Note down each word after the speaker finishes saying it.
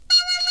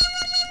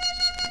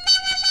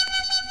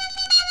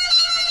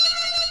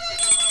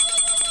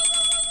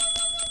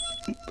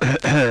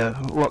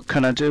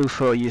can I do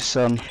for you,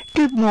 son?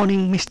 Good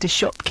morning, Mr.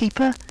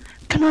 Shopkeeper.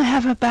 Can I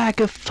have a bag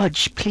of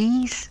fudge,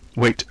 please?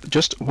 Wait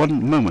just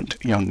one moment,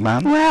 young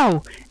man.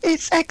 Wow,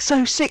 it's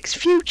XO6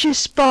 Future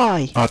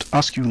Spy. I'd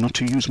ask you not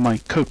to use my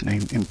code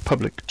name in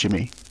public,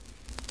 Jimmy.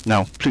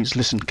 Now, please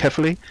listen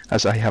carefully,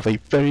 as I have a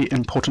very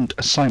important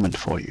assignment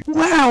for you.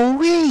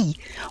 Wowee!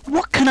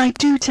 What can I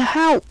do to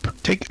help?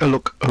 Take a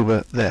look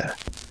over there,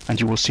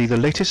 and you will see the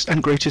latest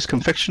and greatest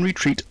confectionery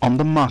treat on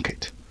the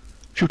market.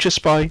 Future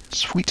Spy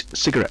Sweet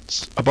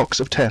Cigarettes, a box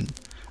of 10,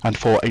 and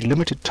for a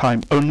limited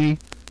time only,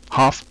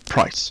 half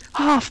price.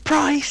 Half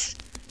price?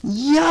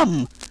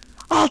 Yum!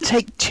 I'll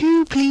take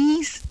 2,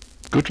 please.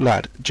 Good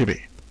lad,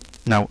 Jimmy.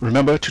 Now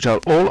remember to tell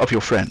all of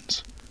your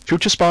friends.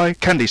 Future Spy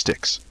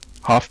Candysticks,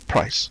 half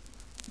price,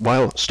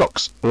 while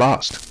stocks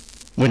last.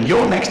 When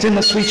you're next in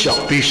the sweet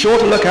shop, be sure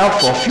to look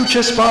out for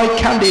Future Spy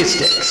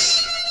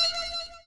Candysticks.